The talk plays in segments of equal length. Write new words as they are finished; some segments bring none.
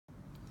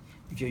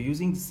if you're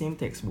using the same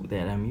textbook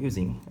that I'm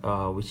using,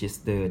 which is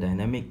the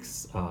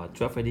Dynamics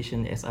 12th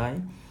edition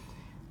SI,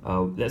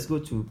 let's go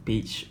to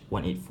page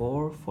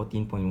 184,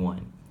 14.1.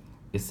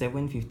 The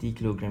 750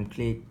 kilogram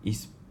plate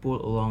is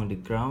pulled along the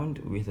ground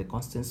with a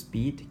constant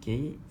speed,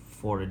 okay,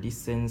 for a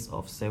distance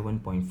of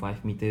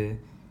 7.5 meter,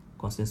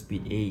 constant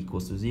speed A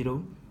equals to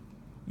 0,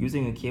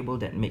 using a cable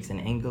that makes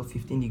an angle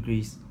 15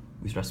 degrees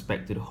with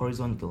respect to the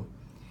horizontal.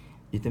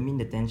 Determine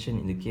the tension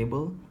in the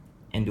cable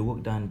and the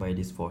work done by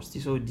this force.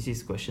 So this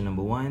is question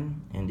number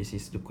 1, and this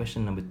is the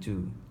question number 2.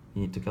 You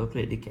need to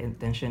calculate the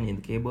tension in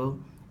the cable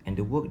and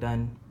the work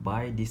done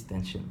by this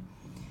tension.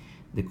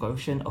 The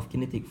coefficient of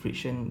kinetic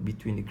friction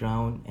between the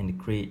ground and the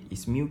crate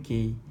is mu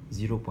k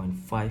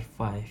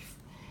 0.55.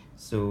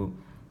 So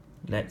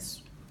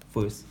let's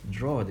first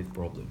draw the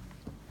problem.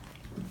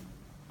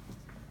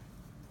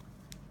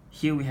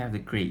 Here we have the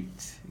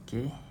crate,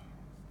 okay,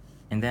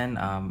 and then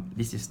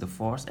this is the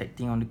force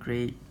acting on the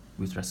crate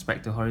with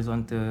respect to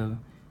horizontal,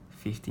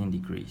 15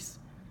 degrees.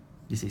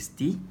 This is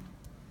T.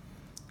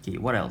 Okay,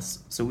 what else?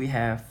 So we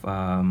have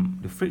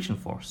the friction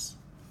force.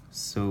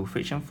 So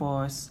friction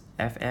force,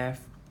 FF,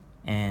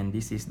 and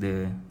this is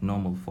the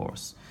normal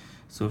force.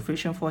 So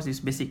friction force is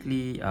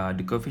basically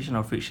the coefficient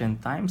of friction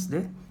times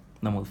the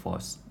normal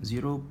force,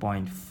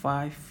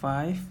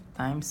 0.55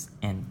 times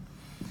N.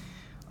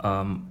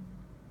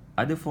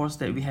 Other force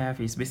that we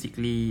have is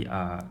basically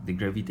the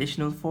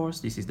gravitational force.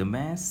 This is the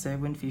mass,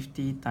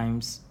 750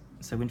 times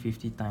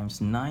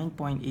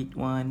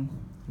 9.81,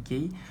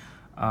 okay,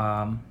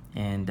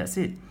 and that's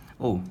it.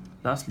 Oh,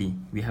 lastly,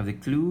 we have the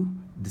clue,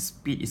 the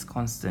speed is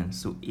constant,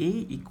 so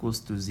A equals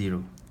to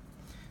 0.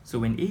 So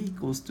when A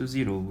equals to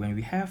 0, when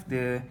we have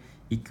the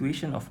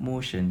equation of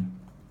motion,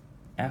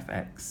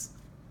 Fx,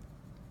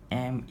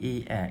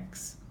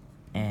 Max,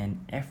 and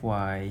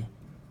Fy,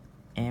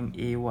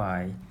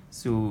 May,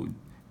 so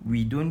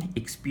we don't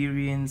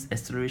experience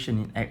acceleration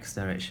in x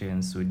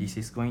direction, so this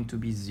is going to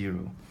be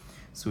 0.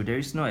 So there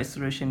is no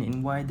acceleration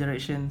in y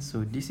direction,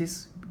 so this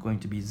is going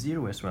to be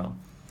 0 as well.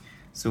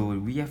 So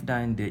we have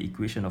done the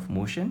equation of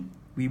motion.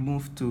 We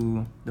move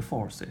to the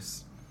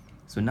forces.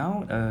 So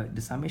now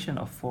the summation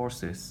of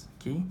forces,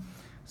 okay,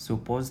 so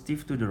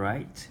positive to the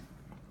right,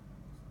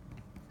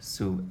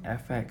 so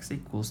Fx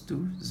equals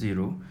to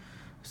 0.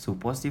 So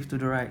positive to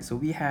the right, so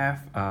we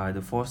have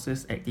the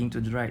forces acting to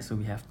the right, so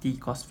we have T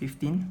cos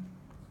 15,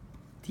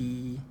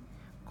 T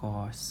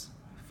cos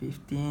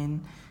 15,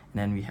 and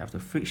then we have the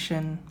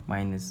friction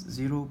minus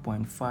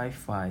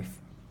 0.55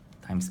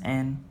 times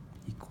N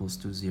equals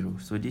to 0.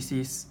 So this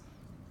is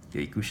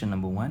the equation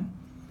number 1.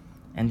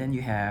 And then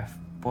you have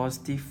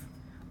positive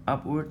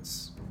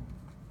upwards,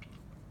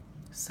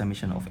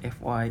 summation of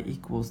Fy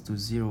equals to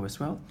 0 as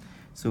well.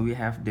 So we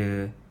have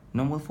the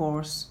normal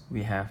force,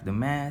 we have the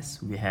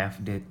mass, we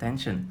have the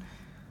tension.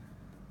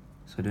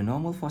 So the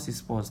normal force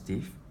is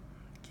positive,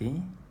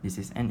 okay, this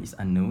is N is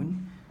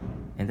unknown,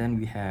 and then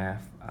we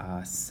have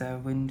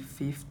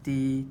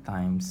 750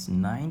 times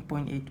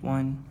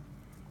 9.81,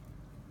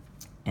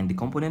 and the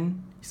component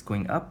is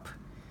going up,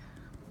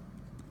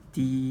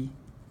 T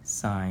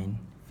sine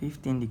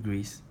 15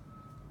 degrees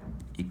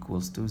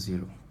equals to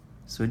 0.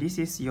 So this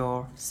is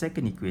your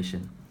second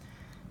equation.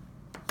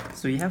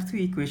 So you have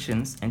 3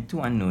 equations and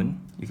 2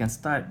 unknown. You can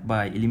start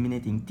by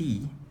eliminating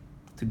T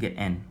to get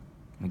N.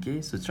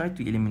 Okay, so try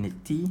to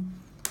eliminate T.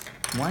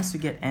 Once you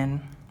get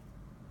N,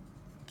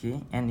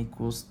 okay, N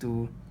equals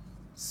to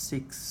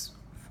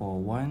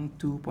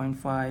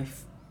 6,412.5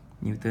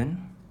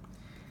 Newton.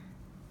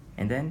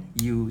 And then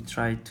you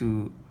try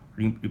to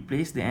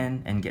replace the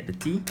N and get the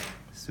T.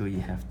 So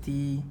you have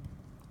T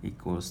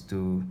equals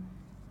to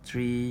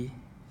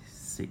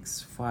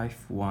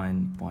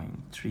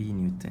 3651.3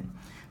 Newton.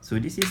 So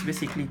this is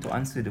basically to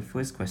answer the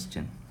first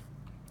question.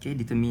 Okay,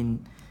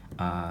 determine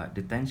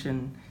the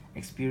tension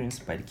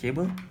experienced by the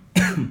cable.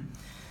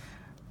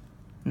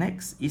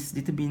 Next is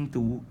determine the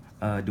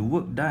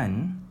work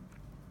done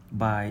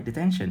by the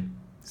tension.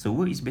 So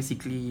work is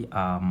basically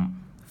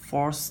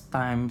force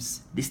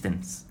times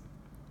distance.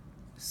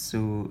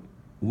 So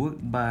work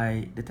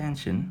by the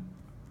tension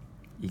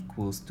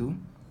equals to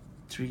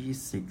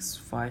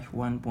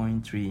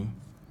 3651.3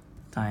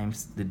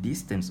 times the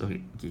distance.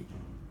 Okay,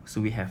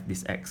 so we have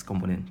this x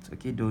component.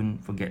 Okay, don't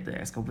forget the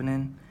x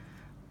component,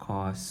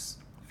 cos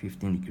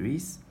 15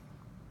 degrees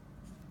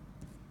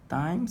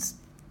times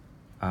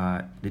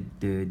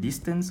the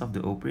distance of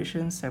the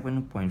operation,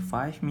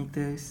 7.5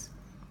 meters.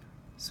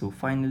 So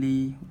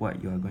finally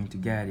what you are going to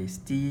get is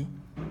T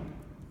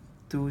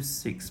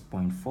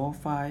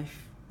 26.45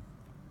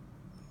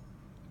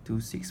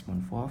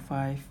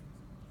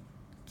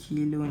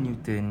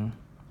 kilonewton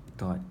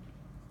dot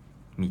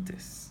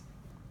meters.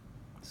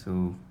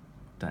 So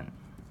done.